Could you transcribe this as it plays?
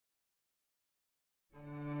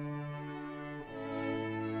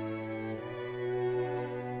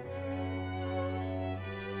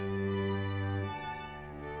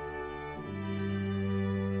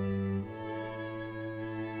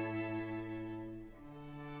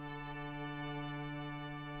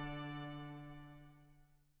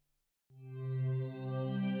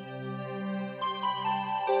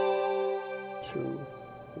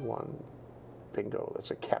bingo.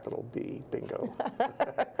 That's a capital B, bingo.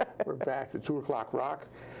 We're back to 2 o'clock rock,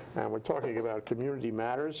 and we're talking about community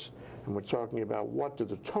matters, and we're talking about what do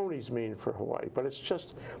the Tonys mean for Hawaii. But that's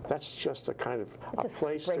just a kind of a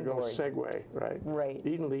place to go segue, right? Right.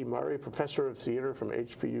 Eden Lee Murray, professor of theater from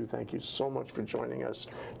HPU, thank you so much for joining us.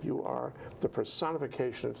 You are the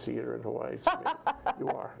personification of theater in Hawaii to me. You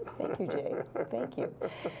are. Thank you, Jay. Thank you.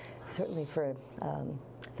 Certainly for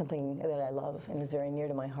something that I love and is very near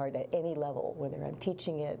to my heart at any level, whether I'm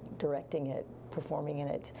teaching it, directing it, performing in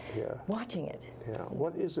it, watching it. Yeah.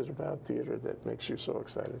 What is it about theater that makes you so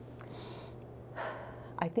excited?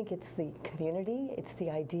 I think it's the community. It's the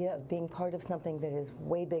idea of being part of something that is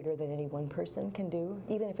way bigger than any one person can do.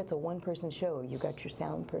 Even if it's a one-person show, you've got your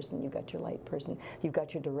sound person, you've got your light person, you've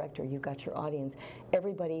got your director, you've got your audience.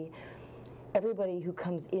 Everybody who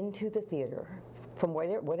comes into the theater, from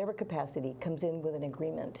whatever capacity, comes in with an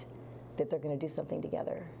agreement that they're going to do something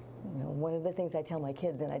together. You know, one of the things I tell my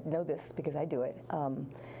kids, and I know this because I do it,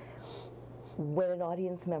 when an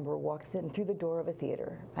audience member walks in through the door of a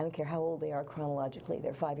theater, I don't care how old they are chronologically,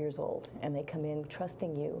 they're 5 years old, and they come in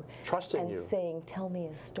trusting you, saying, tell me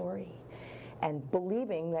a story, and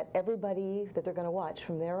believing that everybody that they're going to watch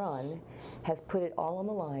from there on has put it all on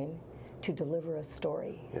the line to deliver a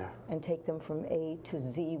story and take them from A to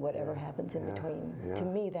Z, whatever happens in between. To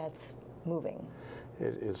me, that's moving.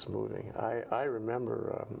 It is moving. I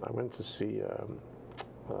remember I went to see,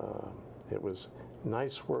 it was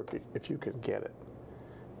Nice Work If You Can Get It.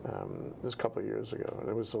 This was a couple of years ago, and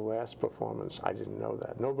it was the last performance. I didn't know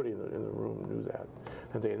that. Nobody in the room knew that.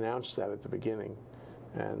 And they announced that at the beginning,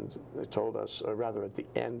 and they told us, or rather at the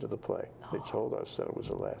end of the play, they told us that it was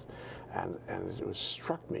the last. And it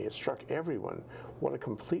struck me, it struck everyone, what a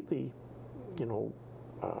completely,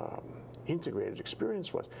 integrated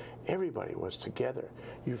experience was. Everybody was together.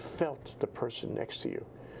 You felt the person next to you.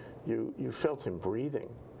 You felt him breathing.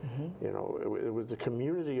 Mm-hmm. You know, it was the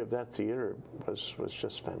community of that theater was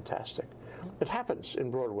just fantastic. It happens in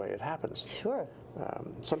Broadway. It happens. Sure.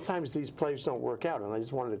 Sometimes these plays don't work out, and I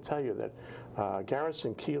just wanted to tell you that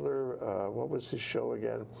Garrison Keillor, what was his show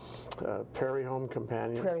again? Prairie Home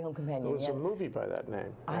Companion. Prairie Home Companion. It was a movie by that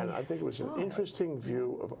name, and I think it was an interesting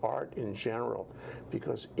view of art in general,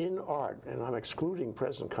 because in art, and I'm excluding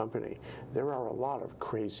present company, there are a lot of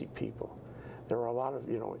crazy people. There are a lot of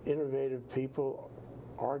innovative people,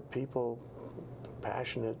 art people,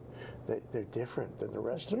 passionate. They're different than the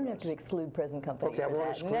rest of us. You don't have to exclude present company. Okay, I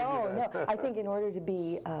won't exclude No. I think in order to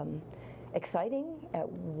be exciting at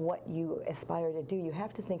what you aspire to do, you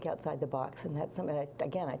have to think outside the box, and that's something,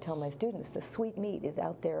 again, I tell my students, the sweet meat is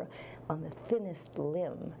out there on the thinnest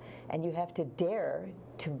limb, and you have to dare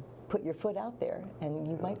to put your foot out there, and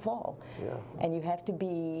you might fall. Yeah. And you have to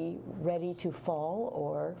be ready to fall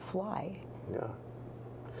or fly. Yeah.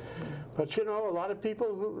 But a lot of people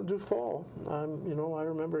who do fall. I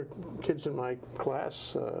remember kids in my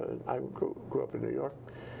class. I grew up in New York.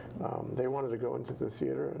 They wanted to go into the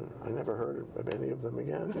theater, and I never heard of any of them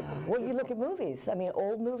again. Yeah. Well, you look at movies. I mean,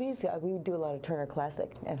 old movies. We would do a lot of Turner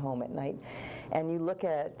Classic at home at night, and you look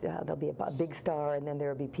at there'll be a big star, and then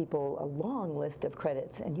there'll be people, a long list of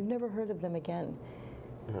credits, and you've never heard of them again.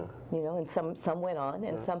 Yeah. And some went on,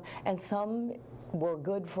 and some were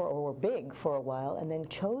good or were big for a while, and then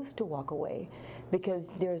chose to walk away because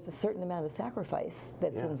there's a certain amount of sacrifice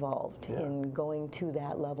that's involved in going to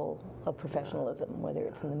that level of professionalism, whether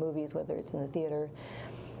it's in the movies, whether it's in the theater.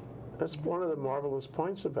 That's one of the marvelous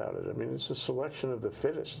points about it. I mean, it's a selection of the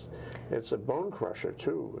fittest. It's a bone crusher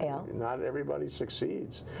too. Yeah. Not everybody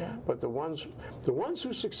succeeds, but the ones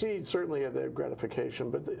who succeed certainly have their gratification.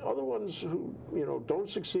 But the other ones who don't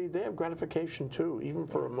succeed, they have gratification too, even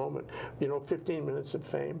for a moment. 15 minutes of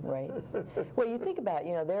fame. Right. Well, you think about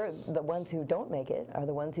they're the ones who don't make it are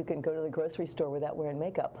the ones who can go to the grocery store without wearing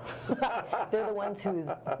makeup. They're the ones whose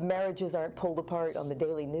marriages aren't pulled apart on the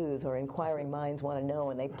Daily News or inquiring minds want to know,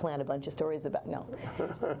 and they plan a bunch of stories about. No,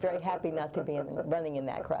 very happy not to be running in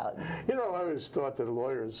that crowd. I always thought that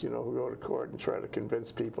lawyers, who go to court and try to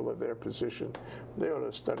convince people of their position, they ought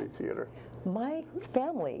to study theater. My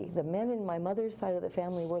family, the men in my mother's side of the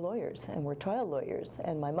family were lawyers and were trial lawyers,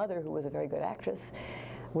 and my mother, who was a very good actress,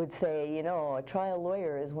 would say, a trial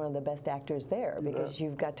lawyer is one of the best actors there because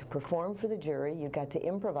you've got to perform for the jury, you've got to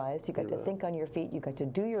improvise, you've got to think on your feet, you've got to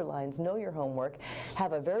do your lines, know your homework,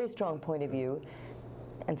 have a very strong point of view,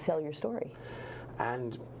 and sell your story.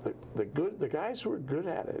 And the guys who are good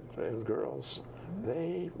at it, and girls,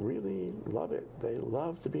 they really love it. They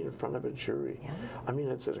love to be in front of a jury. Yeah. I mean,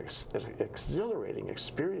 it's an exhilarating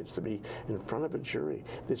experience to be in front of a jury.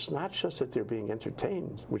 It's not just that they're being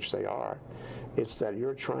entertained, which they are. It's that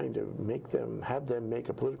you're trying to have them make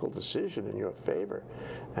a political decision in your favor,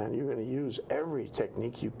 and you're going to use every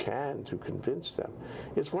technique you can to convince them.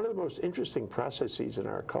 It's one of the most interesting processes in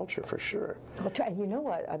our culture, for sure. You know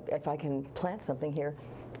what? If I can plant something here,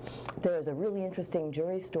 there's a really interesting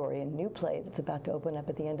jury story, a new play that's about to open up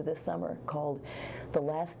at the end of this summer called The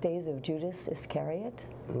Last Days of Judas Iscariot.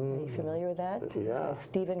 Are you familiar with that? Yeah.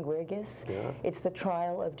 Stephen Guirgis. Yeah. It's the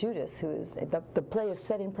trial of Judas, who is, the play is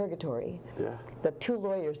set in purgatory. Yeah. The two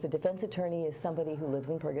lawyers, the defense attorney is somebody who lives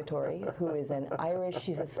in purgatory, who is an Irish,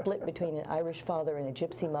 she's a split between an Irish father and a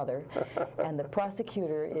gypsy mother, and the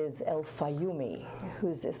prosecutor is El Fayumi,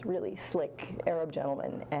 who's this really slick Arab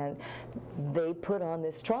gentleman, and they put on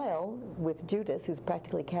this trial with Judas, who's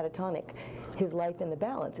practically catatonic, his life in the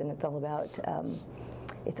balance, and it's all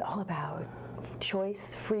about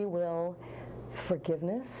choice, free will,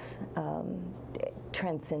 forgiveness,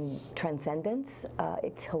 transcendence.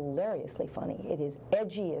 It's hilariously funny. It is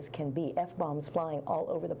edgy as can be, F-bombs flying all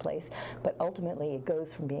over the place, but ultimately it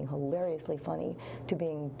goes from being hilariously funny to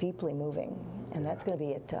being deeply moving. And that's going to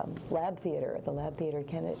be at Lab Theater, the Lab Theater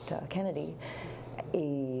Kennedy,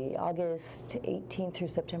 August 18th through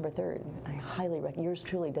September 3rd. I highly recommend. Yours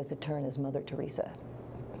truly does a turn as Mother Teresa.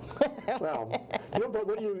 Well, but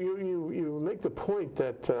when you make the point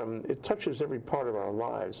that it touches every part of our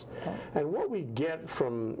lives, and what we get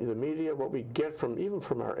from the media, what we get from even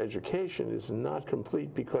from our education is not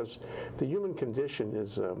complete, because the human condition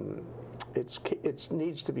is it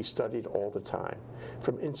needs to be studied all the time,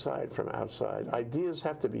 from inside, from outside. Ideas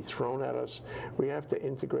have to be thrown at us. We have to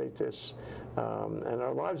integrate this, and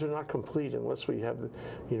our lives are not complete unless we have,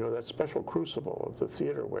 that special crucible of the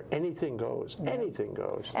theater where anything goes. Yeah. Anything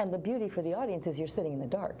goes. And the beauty for the audience is you're sitting in the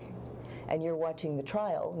dark, and you're watching the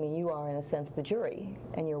trial. I mean, you are in a sense the jury,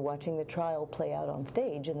 and you're watching the trial play out on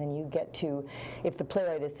stage, and then you get to, if the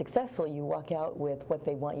playwright is successful, you walk out with what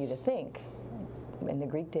they want you to think. In the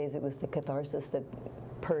Greek days, it was the catharsis that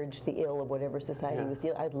purged the ill of whatever society was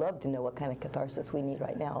dealing. I'd love to know what kind of catharsis we need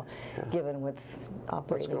right now, given what's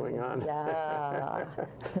operating. What's going on? Yeah.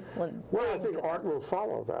 Well, I think art will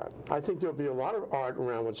follow that. I think there'll be a lot of art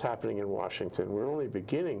around what's happening in Washington. We're only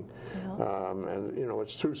beginning, and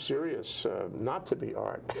it's too serious not to be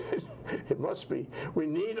art. It must be. We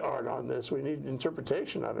need art on this. We need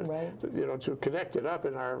interpretation of it, right. To connect it up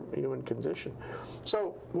in our human condition.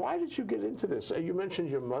 So, why did you get into this? You mentioned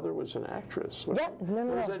your mother was an actress. What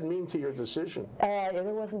does that mean to your decision? There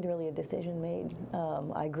wasn't really a decision made.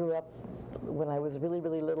 I grew up, when I was really,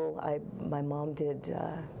 really little, my mom did,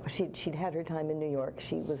 she'd had her time in New York.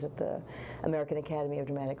 She was at the American Academy of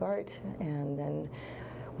Dramatic Art, and then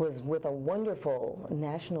was with a wonderful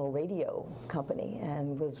national radio company,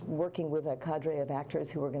 and was working with a cadre of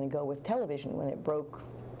actors who were going to go with television when it broke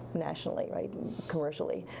nationally, right,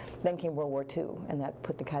 commercially. Then came World War II, and that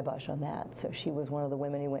put the kibosh on that. So she was one of the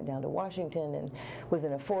women who went down to Washington and was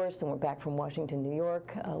in a force, and went back from Washington, New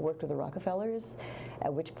York, worked with the Rockefellers,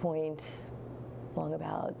 at which point, long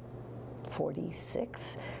about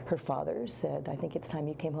 46, her father said, I think it's time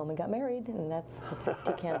you came home and got married, and that's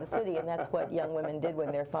to Kansas City, and that's what young women did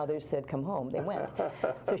when their fathers said, come home. They went.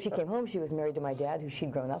 So she came home. She was married to my dad, who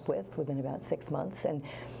she'd grown up with, within about 6 months, and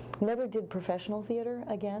never did professional theater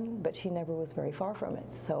again, but she never was very far from it.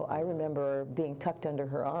 So I remember being tucked under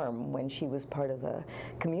her arm when she was part of a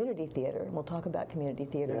community theater, and we'll talk about community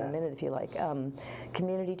theater in a minute if you like,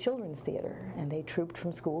 community children's theater, and they trooped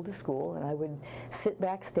from school to school, and I would sit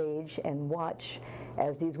backstage and watch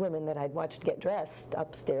as these women that I'd watched get dressed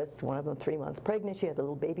upstairs, one of them 3 months pregnant, she had the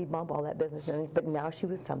little baby bump, all that business, but now she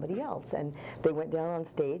was somebody else, and they went down on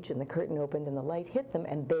stage, and the curtain opened, and the light hit them,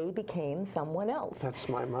 and they became someone else. That's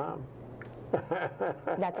my mom.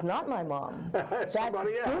 That's not my mom. That's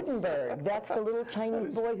Gutenberg. That's the little Chinese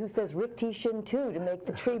boy who says Rik Ti Shin Tu to make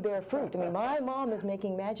the tree bear fruit. I mean, my mom is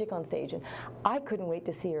making magic on stage, and I couldn't wait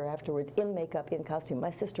to see her afterwards in makeup, in costume.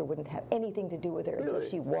 My sister wouldn't have anything to do with her until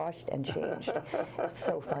she washed and changed.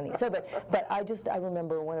 So funny. So, but I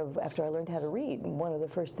remember after I learned how to read, one of the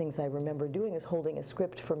first things I remember doing is holding a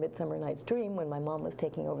script for Midsummer Night's Dream when my mom was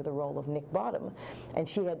taking over the role of Nick Bottom, and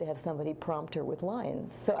she had to have somebody prompt her with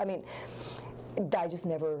lines. So, I mean, I just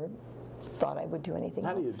never thought I would do anything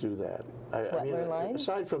else. How do you do that? Learn lines?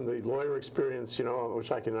 Aside from the lawyer experience,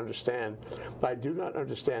 which I can understand, I do not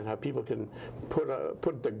understand how people can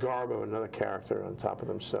put the garb of another character on top of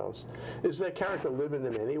themselves. Does that character live in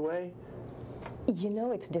them anyway? You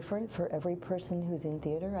know, it's different for every person who's in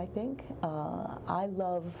theater, I think. I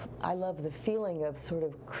love the feeling of sort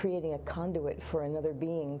of creating a conduit for another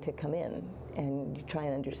being to come in and try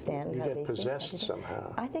and understand how they think. You get possessed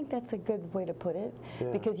somehow. I think that's a good way to put it,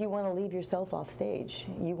 because you want to leave yourself off stage.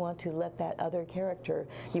 You want to let that other character,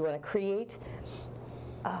 you want to create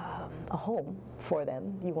a home for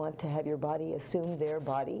them. You want to have your body assume their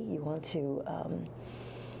body. You want to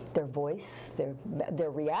their voice,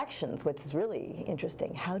 their reactions, which is really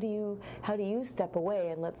interesting. How do you step away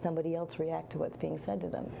and let somebody else react to what's being said to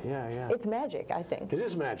them? Yeah, yeah. It's magic, I think. It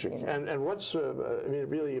is magic, you know? and what's I mean,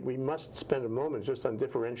 really, we must spend a moment just on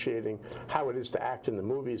differentiating how it is to act in the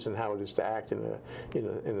movies and how it is to act in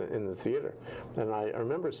the theater. And I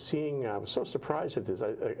remember seeing, I was so surprised at this,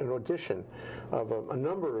 an audition of a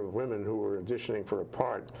number of women who were auditioning for a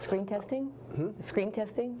part. Screen testing? Screen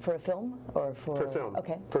testing for a film or for film?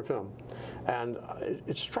 Okay. For film, and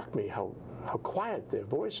it struck me how quiet their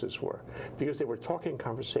voices were, because they were talking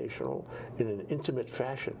conversational in an intimate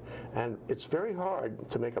fashion, and it's very hard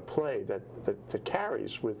to make a play that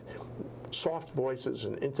carries with soft voices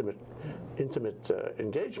and intimate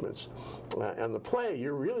engagements. And the play,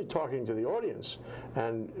 you're really talking to the audience,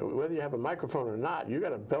 and whether you have a microphone or not, you got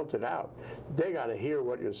to belt it out. They got to hear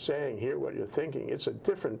what you're saying, hear what you're thinking. It's a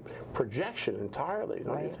different projection entirely,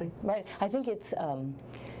 don't you think? Right. I think it's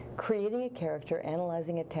creating a character,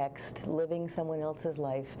 analyzing a text, living someone else's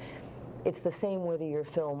life. It's the same whether you're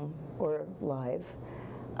film or live.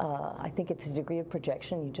 I think it's a degree of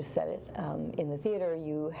projection. You just said it. In the theater,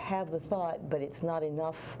 you have the thought, but it's not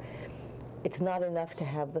enough. It's not enough to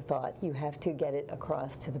have the thought. You have to get it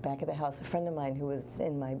across to the back of the house. A friend of mine who was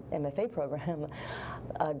in my MFA program,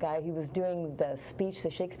 a guy who was doing the speech, the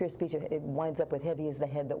Shakespeare speech, it winds up with "Heavy is the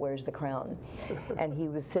head that wears the crown." And he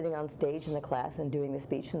was sitting on stage in the class and doing the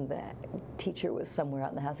speech, and the teacher was somewhere out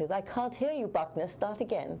in the house. He goes, "I can't hear you, Buckner, start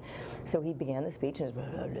again." So he began the speech, and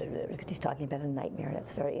he's talking about a nightmare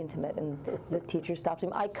that's very intimate, and the teacher stopped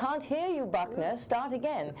him. "I can't hear you, Buckner, start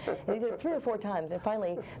again." And he did it 3 or 4 times, and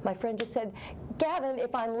finally my friend just said, "Gavin,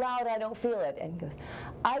 if I'm loud, I don't feel it." And he goes,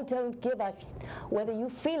 "I don't give a whether you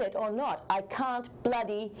feel it or not. I can't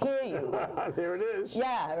bloody hear you." There it is.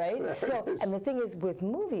 Yeah, right? So, and the thing is with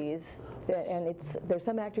movies, and there's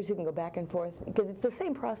some actors who can go back and forth, because it's the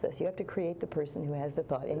same process. You have to create the person who has the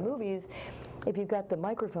thought. In movies, if you've got the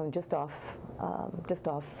microphone just off,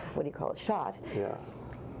 what do you call it, shot, yeah.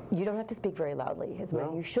 You don't have to speak very loudly, as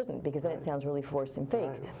well. You shouldn't, because then it sounds really forced and fake.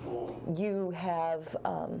 Right. You have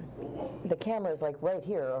the camera is like right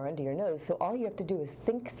here or under your nose, so all you have to do is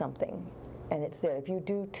think something, and it's there. If you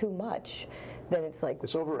do too much, then it's like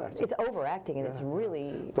it's overacting. It's overacting, and it's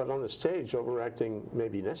really. But on the stage, overacting may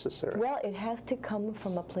be necessary. Well, it has to come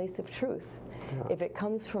from a place of truth. Yeah. If it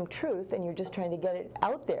comes from truth, and you're just trying to get it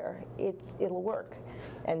out there, it'll work.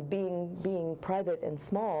 And being private and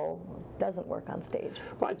small doesn't work on stage.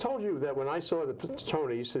 Well, I told you that when I saw the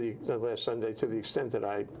Tonys last Sunday, to the extent that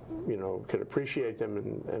I, could appreciate them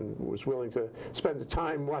and was willing to spend the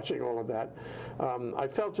time watching all of that, I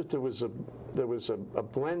felt that there was a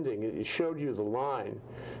blending. It showed you the line.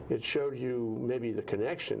 It showed you maybe the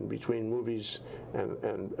connection between movies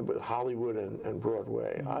and Hollywood and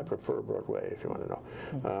Broadway. Mm-hmm. I prefer Broadway, if you want to know.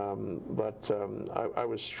 Mm-hmm. But I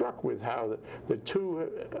was struck with how the two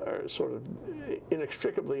are sort of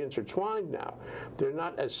inextricably intertwined now. They're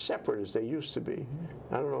not as separate as they used to be.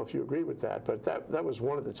 Mm-hmm. I don't know if you agree with that, but that was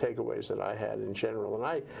one of the takeaways that I had in general.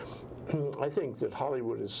 And I think that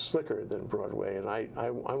Hollywood is slicker than Broadway, and I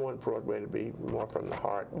want Broadway to be more from the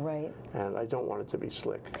heart. Right. And I don't want it to be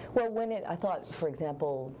slick. Well, I thought, for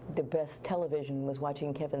example, the best television was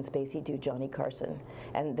watching Kevin Spacey do Johnny Carson,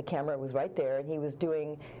 and the camera was right there, and he was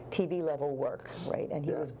doing TV level work, right? And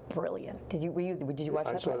he was brilliant. Did you watch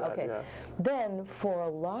that? I saw that. Okay. Yeah. Then for a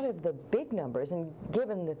lot of the big numbers, and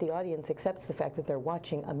given that the audience accepts the fact that they're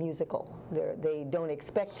watching a musical, they don't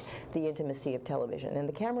expect the intimacy of television, and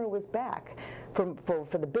the camera was back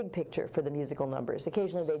for the big picture for the musical numbers.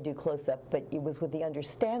 Occasionally they do close up, but it was with the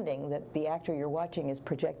understanding that the actor you're watching is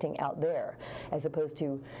projecting out there, as opposed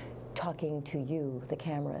to talking to you, the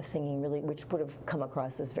camera, singing really, which would have come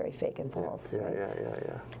across as very fake and false. Yeah, right?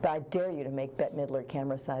 yeah. But I dare you to make Bette Midler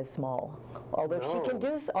camera size small, although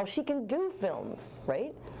she can do films,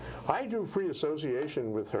 right? I do free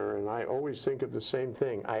association with her, and I always think of the same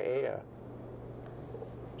thing. Iea.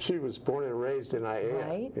 She was born and raised in Aiea.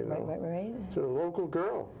 Right, you know. right. She's a local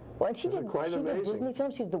girl. Well, and she did amazing. Disney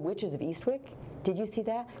films. She did The Witches of Eastwick. Did you see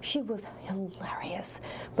that? She was hilarious.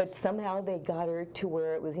 But somehow they got her to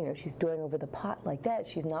where it was, you know, she's doing over the pot like that.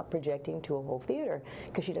 She's not projecting to a whole theater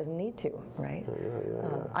because she doesn't need to, right?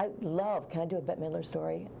 Yeah. I love, can I do a Bette Midler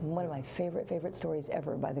story? One of my favorite stories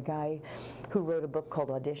ever by the guy who wrote a book called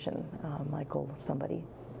Audition, Michael somebody.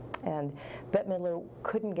 And Bette Midler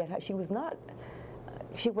couldn't get her, she was not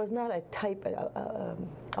a type,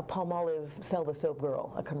 a Palmolive sell the soap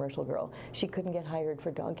girl, a commercial girl. She couldn't get hired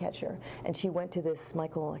for dog catcher. And she went to this,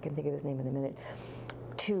 Michael, I can think of his name in a minute,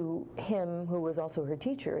 to him, who was also her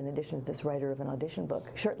teacher, in addition to this writer of an audition book,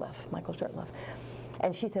 Michael Shurtleff.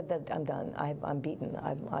 And she said that I'm done, I'm beaten,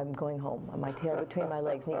 I'm going home, my tail between my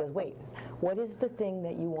legs. And he goes, wait, what is the thing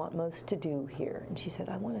that you want most to do here? And she said,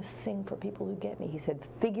 I want to sing for people who get me. He said,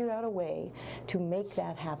 figure out a way to make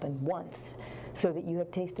that happen once so that you have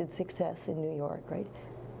tasted success in New York, right?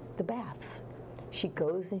 The Baths. She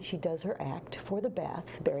goes and she does her act for the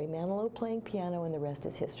Baths, Barry Manilow playing piano, and the rest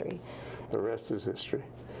is history. The rest is history.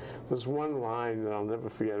 There's one line that I'll never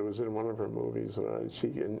forget. It was in one of her movies. She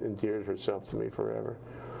endeared herself to me forever.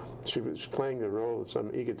 She was playing the role of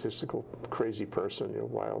some egotistical, crazy person, you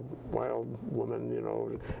know, wild woman, you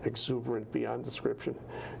know, exuberant beyond description.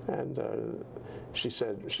 And she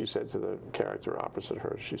said to the character opposite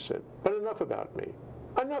her, she said, "But enough about me.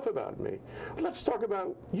 Enough about me. Let's talk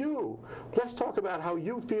about you. Let's talk about how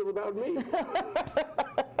you feel about me."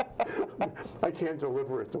 I can't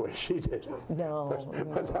deliver it the way she did. No,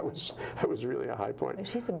 but that was really a high point.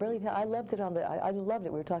 She's a brilliant. I loved it I loved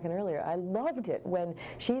it. We were talking earlier. I loved it when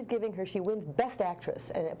she's giving her. She wins Best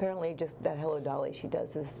Actress, and apparently just that Hello Dolly she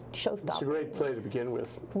does is showstopper. It's a great play to begin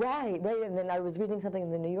with. Right. And then I was reading something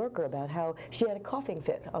in the New Yorker about how she had a coughing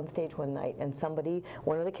fit on stage one night, and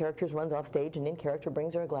one of the characters runs off stage, and in character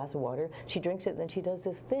brings her a glass of water. She drinks it, and then she does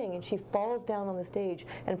this thing, and she falls down on the stage,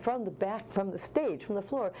 and from the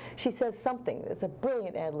floor, she says something. It's a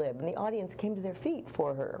brilliant ad lib, and the audience came to their feet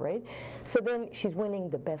for her, right? So then she's winning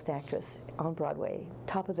the Best Actress on Broadway,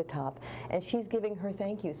 top of the top, and she's giving her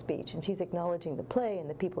thank you speech, and she's acknowledging the play and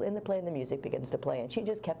the people in the play, and the music begins to play, and she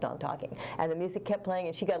just kept on talking, and the music kept playing,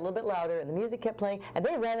 and she got a little bit louder, and the music kept playing, and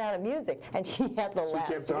they ran out of music, and she had the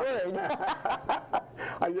last word.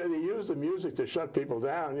 They used the music to shut people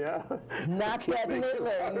down, yeah. Not Bette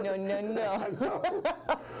Midler, no. No.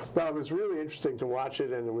 Well, it was really interesting to watch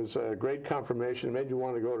it, and it was a great confirmation. It made you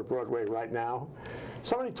want to go to Broadway right now.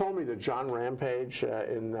 Somebody told me that John Rampage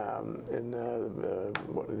in the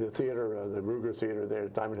theater, the Ruger Theater there,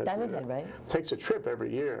 Diamond Head, right? takes a trip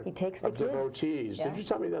every year. He takes the of kids. Devotees. Yeah. Did you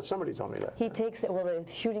tell me that? Somebody told me that. He takes, the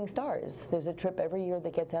Shooting Stars. There's a trip every year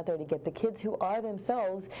that gets out there to get the kids who are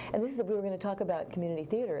themselves, and this is, we were going to talk about community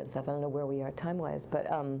theater and stuff. I don't know where we are time-wise, but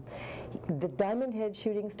the Diamond Head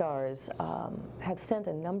Shooting Stars have sent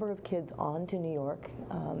a number of kids on to New York.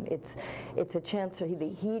 It's a chance for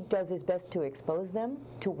he does his best to expose them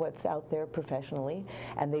to what's out there professionally,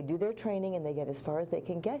 and they do their training and they get as far as they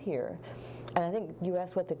can get here. And I think you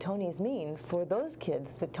asked what the Tonys mean. For those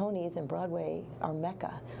kids, the Tonys and Broadway are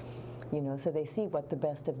Mecca. You know, so they see what the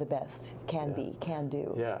best of the best can be, can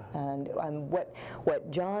do. Yeah. And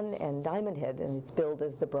what John and Diamond Head, and it's billed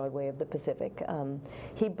as the Broadway of the Pacific,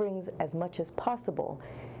 he brings as much as possible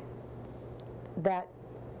that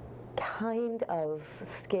kind of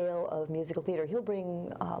scale of musical theater. He'll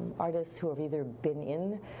bring artists who have either been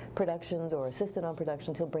in productions or assisted on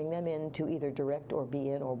productions. He'll bring them in to either direct or be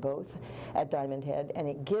in or both at Diamond Head, and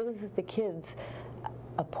it gives the kids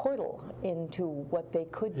a portal into what they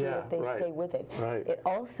could do if they stay with it. Right. It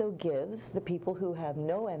also gives the people who have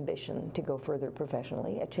no ambition to go further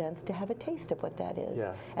professionally a chance to have a taste of what that is.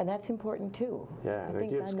 Yeah. And that's important too. Yeah, and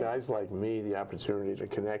it gives guys like me the opportunity to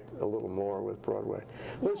connect a little more with Broadway.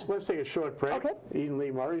 Let's take a short break. Okay. Eden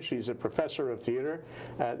Lee Murray, she's a professor of theater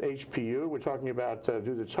at HPU. We're talking about what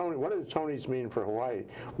do the Tonys mean for Hawaii?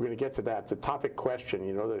 We're going to get to that, the topic question,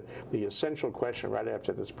 you know, the essential question right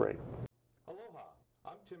after this break.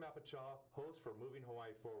 I'm Tim Appichaw, host for Moving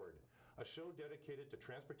Hawaii Forward, a show dedicated to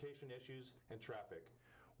transportation issues and traffic.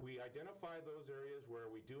 We identify those areas where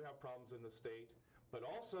we do have problems in the state, but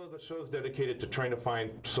also the show's dedicated to trying to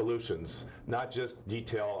find solutions, not just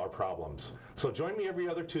detail our problems. So join me every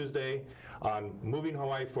other Tuesday on Moving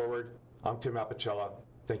Hawaii Forward. I'm Tim Appichaw.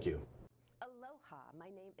 Thank you. Aloha, my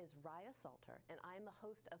name is Raya Salter, and I am the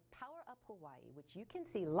host of Power Up Hawaii, which you can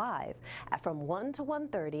see live from 1 to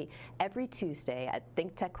 1:30 every Tuesday at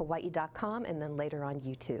ThinkTechHawaii.com and then later on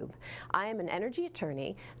YouTube. I am an energy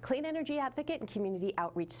attorney, clean energy advocate, and community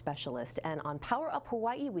outreach specialist. And on Power Up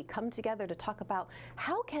Hawaii, we come together to talk about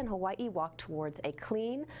how can Hawaii walk towards a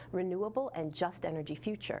clean, renewable, and just energy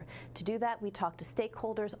future. To do that, we talk to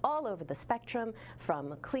stakeholders all over the spectrum,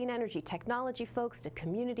 from clean energy technology folks to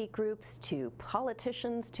community groups to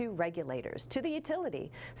politicians to regulators to the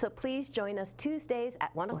utility. So please join us Tuesdays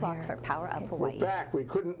at 1 o'clock for Power Up Hawaii. We're back. We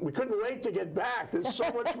couldn't wait to get back. There's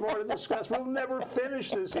so much more to discuss. We'll never finish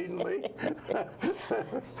this, Eden Lee.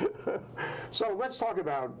 So let's talk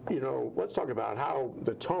about, how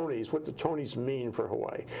the Tonys, what the Tonys mean for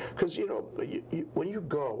Hawaii. Because, when you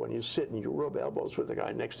go and you sit and you rub elbows with the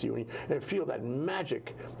guy next to you and feel that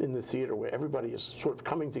magic in the theater where everybody is sort of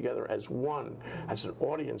coming together as one, as an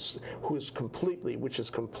audience which is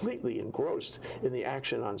completely engrossed in the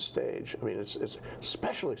action on stage. I mean, it's a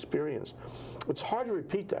special experience. It's hard to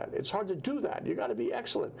repeat that. It's hard to do that. You got to be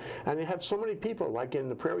excellent. And you have so many people, like in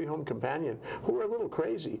the Prairie Home Companion, who are a little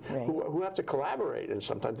crazy, right, who have to collaborate, and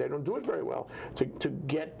sometimes they don't do it very well, to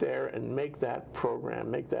get there and make that program,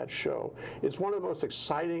 make that show. It's one of the most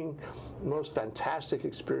exciting, most fantastic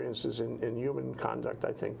experiences in human conduct,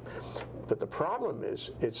 I think. But the problem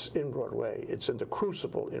is, it's in Broadway. It's in the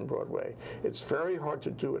crucible in Broadway. It's very hard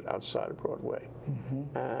to do it outside of Broadway.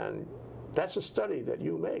 Mm-hmm. And that's a study that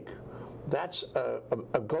you make. That's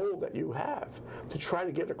a goal that you have, to try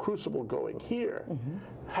to get a crucible going here. Mm-hmm.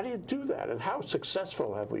 How do you do that, and how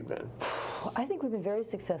successful have we been? I think we've been very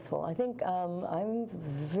successful. I think I'm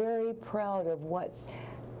very proud of what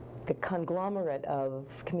the conglomerate of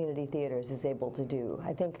community theaters is able to do.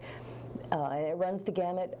 I think and it runs the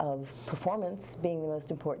gamut of performance being the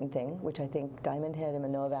most important thing, which I think Diamond Head and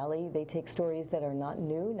Manoa Valley, they take stories that are not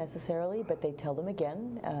new necessarily, but they tell them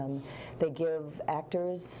again. They give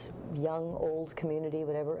actors, young, old, community,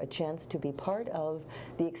 whatever, a chance to be part of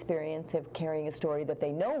the experience of carrying a story that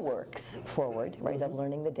they know works forward, right, mm-hmm, of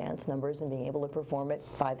learning the dance numbers and being able to perform it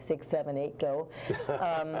 5, 6, 7, 8, go.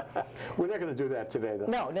 We're not going to do that today, though.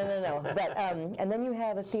 No. But, and then you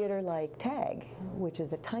have a theater like TAG, which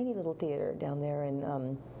is a tiny little theater down there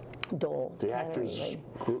in Dole. The Actors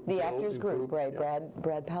Group. The Actors Group, right, yeah.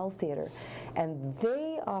 Brad Powell's theater. And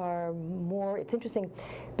they are more, it's interesting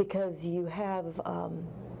because you have,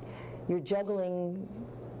 you're juggling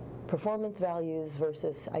performance values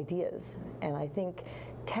versus ideas. And I think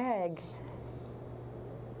TAG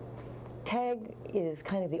is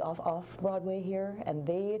kind of the off-Broadway here, and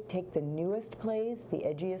they take the newest plays, the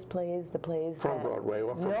edgiest plays, the plays from Broadway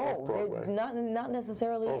or from off-Broadway? No, not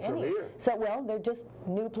necessarily any. From here? So, well, they're just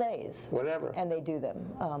new plays. Whatever. And they do them.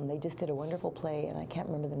 They just did a wonderful play, and I can't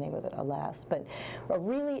remember the name of it, alas, but a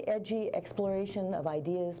really edgy exploration of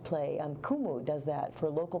ideas play. Kumu does that for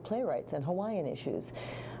local playwrights and Hawaiian issues.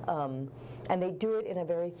 And they do it in a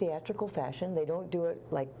very theatrical fashion. They don't do it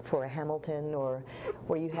like for a Hamilton, or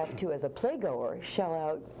where you have to, as a playgoer, shell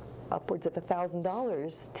out upwards of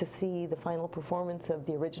 $1,000 to see the final performance of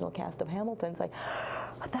the original cast of Hamilton. It's like,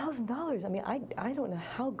 $1,000? I mean, I don't know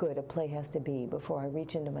how good a play has to be before I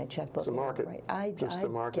reach into my checkbook. It's the market. Right? I the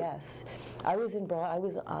market. guess. I was in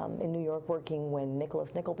New York working when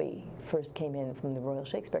Nicholas Nickleby first came in from the Royal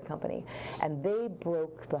Shakespeare Company, and they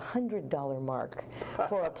broke the $100 mark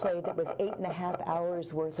for a play that was 8.5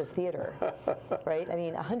 hours worth of theater. Right? I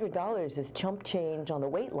mean, $100 is chump change on the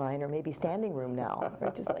wait line, or maybe standing room now.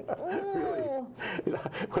 Right? Just like, really,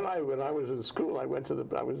 when I was in school, I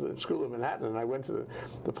was in school in Manhattan, and I went to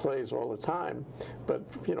the plays all the time. But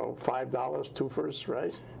 $5 two first,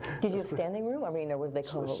 right? Did you have standing room? I mean, or what do they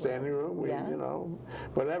call it? Standing room. Yeah.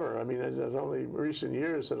 Whatever. I mean, it's only recent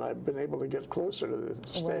years that I've been able to get closer to the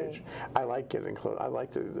stage. Right. I like getting close. I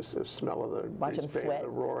like the smell of the grease paint, the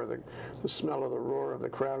roar, the smell of the roar of the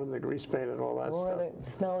crowd and the grease paint and all that stuff.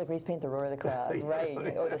 The smell of the grease paint, the roar of the crowd,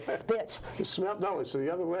 right? Or the spit. The smell. No, it's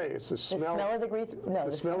the other way. It's the smell of the grease. No,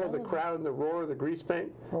 the smell of the crowd and the roar of the grease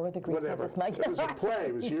paint. Roar of the grease whatever. paint. It was a play.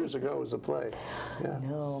 It was years ago. It was a play. Yeah.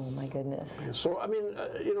 No, my goodness. So I mean,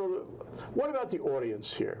 what about the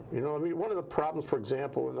audience here? I mean, one of the problems, for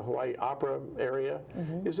example, in the Hawaii opera area,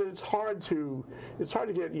 mm-hmm, is that it's hard to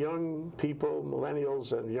get young people,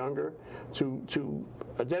 millennials and younger, to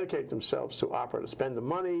dedicate themselves to opera, to spend the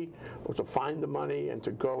money, or to find the money, and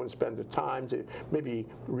to go and spend the time to maybe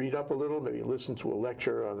read up a little, maybe listen to a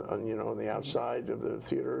lecture on the outside of the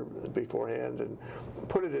theater beforehand, and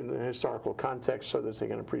put it in a historical context so that they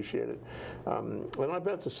can appreciate it. And I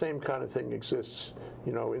bet the same kind of thing exists,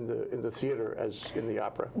 in the theater as in the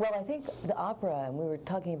opera. Well, I think the opera, and we were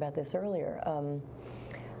talking about this earlier,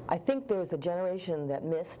 I think there's a generation that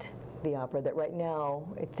missed the opera, that right now,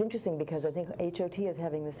 it's interesting because I think HOT is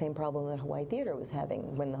having the same problem that Hawaii Theater was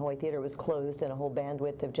having when the Hawaii Theater was closed, and a whole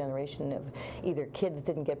bandwidth of generation of either kids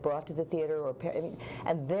didn't get brought to the theater, or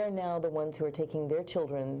and they're now the ones who are taking their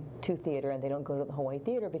children to theater, and they don't go to the Hawaii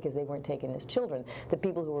Theater because they weren't taken as children. The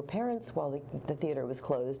people who were parents while the theater was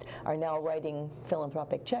closed are now writing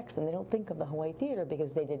philanthropic checks, and they don't think of the Hawaii Theater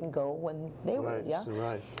because they didn't go when they were. Yeah,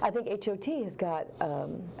 right. I think HOT has got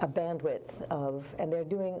a bandwidth of, and they're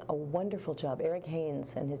doing a wonderful job. Eric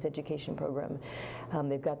Haynes and his education program,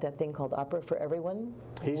 they've got that thing called Opera for Everyone.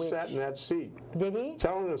 He sat in that seat. Did he?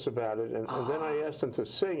 Telling us about it, and then I asked him to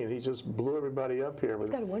sing, and he just blew everybody up here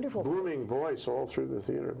with got a wonderful booming voice all through the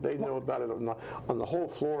theater. They know about it on the whole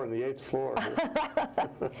floor, on the 8th floor.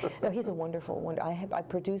 No, he's a wonderful wonder. I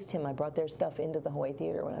produced him. I brought their stuff into the Hawaii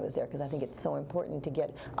Theater when I was there because I think it's so important to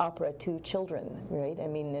get opera to children, right? I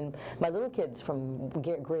mean, and my little kids from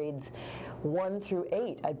grades 1 through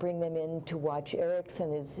 8, I bring them in to watch Eric's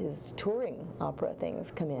and his touring opera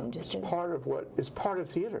things come in. It's part of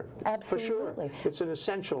theater. Absolutely. For sure. It's an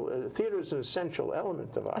essential, theater is an essential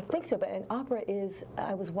element of opera. I think so, but an opera is,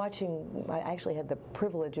 I was watching, I actually had the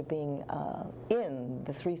privilege of being in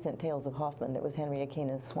this recent Tales of Hoffmann that was Henry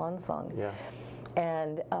Akina's swan song. Yeah.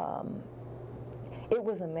 And it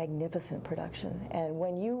was a magnificent production. And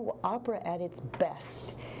when opera at its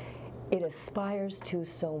best, it aspires to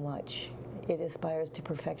so much. It aspires to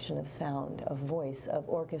perfection of sound, of voice, of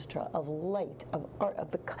orchestra, of light, of art,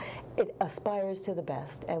 it aspires to the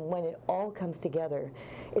best. And when it all comes together,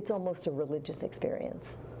 it's almost a religious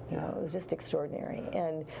experience. You know, it was just extraordinary.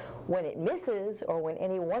 And when it misses, or when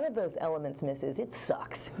any one of those elements misses, it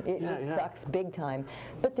sucks. It just sucks big time.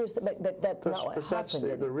 But that's not what that's Hoffmann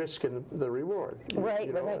did. the risk and the reward.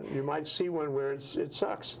 Right, right. You might see one where it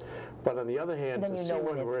sucks, but on the other hand, to see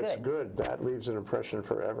one where it's good, that leaves an impression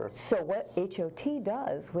forever. So what HOT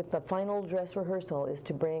does with the final dress rehearsal is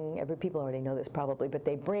to bring, people already know this probably, but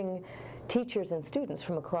they bring teachers and students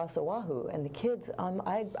from across Oahu, and the kids,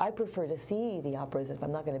 I prefer to see the operas if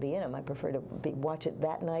I'm not going to be in them. I prefer to watch it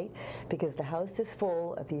that night because the house is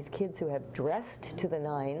full of these kids who have dressed to the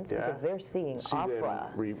nines because they're seeing opera.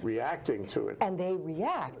 Them reacting to it. And they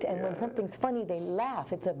react, and when something's funny, they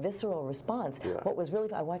laugh. It's a visceral response. What was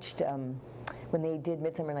really, I watched when they did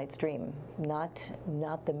Midsummer Night's Dream, not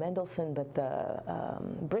the Mendelssohn, but the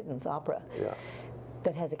Britain's opera. Yeah.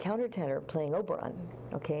 That has a countertenor playing Oberon,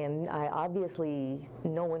 okay? And obviously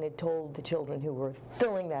no one had told the children who were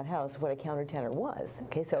filling that house what a countertenor was,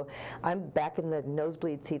 okay? So I'm back in the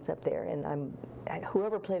nosebleed seats up there, and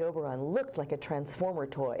whoever played Oberon looked like a Transformer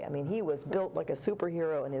toy. I mean, he was built like a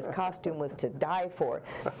superhero, and his costume was to die for.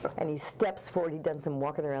 And he steps forward. He'd done some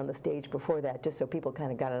walking around the stage before that, just so people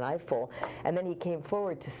kind of got an eyeful. And then he came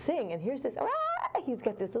forward to sing, and here's this, he's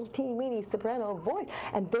got this little teeny-weeny soprano voice,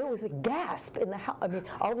 and there was a gasp in the house. I mean,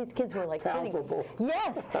 all these kids were like palpable.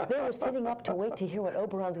 Yes, they were sitting up to wait to hear what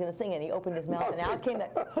Oberon's going to sing, and he opened his mouth, and out came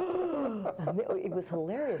that. It was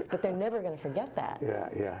hilarious, but they're never going to forget that.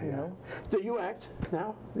 Yeah. You know? Do you act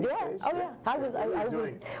now? Yeah. Oh yeah. I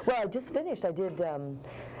was. Well, I just finished. I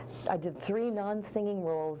did 3 non-singing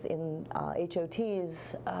roles in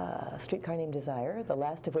HOT's Streetcar Named Desire, the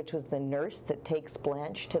last of which was the nurse that takes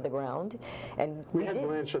Blanche to the ground. And we had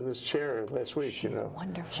Blanche on this chair last week. She's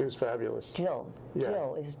wonderful. She was fabulous. Jill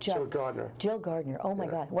is just... Jill Gardner. Jill Gardner. Oh my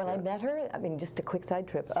God. When I met her, I mean, just a quick side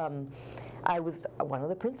trip, I was one of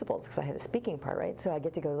the principals because I had a speaking part, right? So I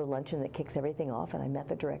get to go to the luncheon that kicks everything off, and I met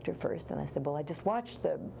the director first, and I said, well, I just watched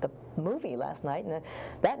the movie last night, and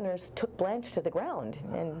that nurse took Blanche to the ground,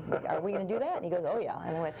 and are we going to do that? And he goes, oh yeah.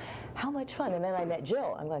 And I went, how much fun? And then I met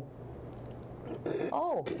Jill. I'm like,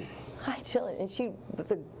 oh, hi Jill. And she was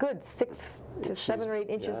a good 6 to 7 or 8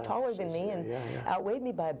 inches taller than me, and outweighed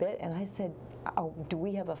me by a bit, and I said, oh, do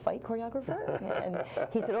we have a fight choreographer? And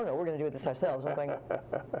he said, oh no, we're going to do this ourselves. I'm going,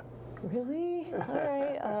 really? All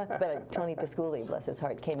right. But Tony Pasculi, bless his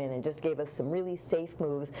heart, came in and just gave us some really safe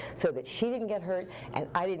moves so that she didn't get hurt and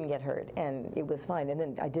I didn't get hurt, and it was fine. And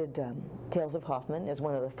then I did Tales of Hoffmann as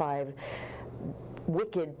one of the 5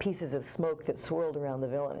 wicked pieces of smoke that swirled around the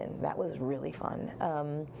villain, and that was really fun.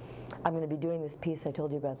 I'm going to be doing this piece I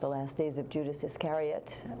told you about, The Last Days of Judas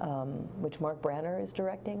Iscariot, which Mark Branner is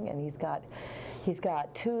directing, and he's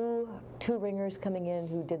got two ringers coming in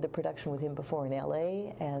who did the production with him before in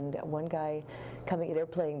LA, and one guy coming. They're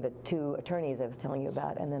playing the 2 attorneys I was telling you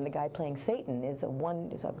about, and then the guy playing Satan is an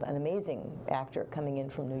amazing actor coming in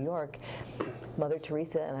from New York, Mother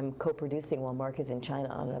Teresa, and I'm co-producing while Mark is in China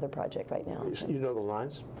on another project right now. You know the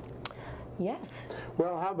lines? Yes.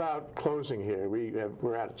 Well, how about closing here?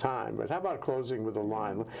 We're out of time, but how about closing with a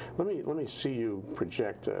line? Let me see you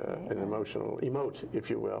project an emotional emote, if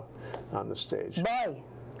you will, on the stage. Boy,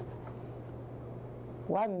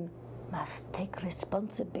 one must take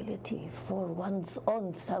responsibility for one's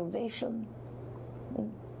own salvation.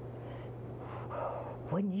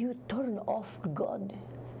 When you turn off God,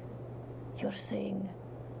 you're saying,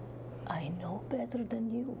 I know better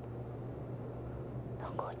than you. No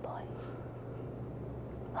good, boy.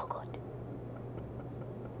 No good.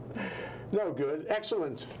 No good.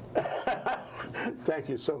 Excellent. Thank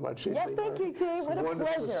you so much. Yeah, thank you, Jay. It's What a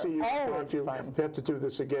wonderful pleasure. to see you. Always You fun. have to do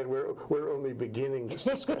this again. We're only beginning this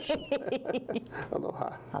discussion.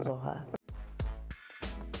 Aloha. Aloha.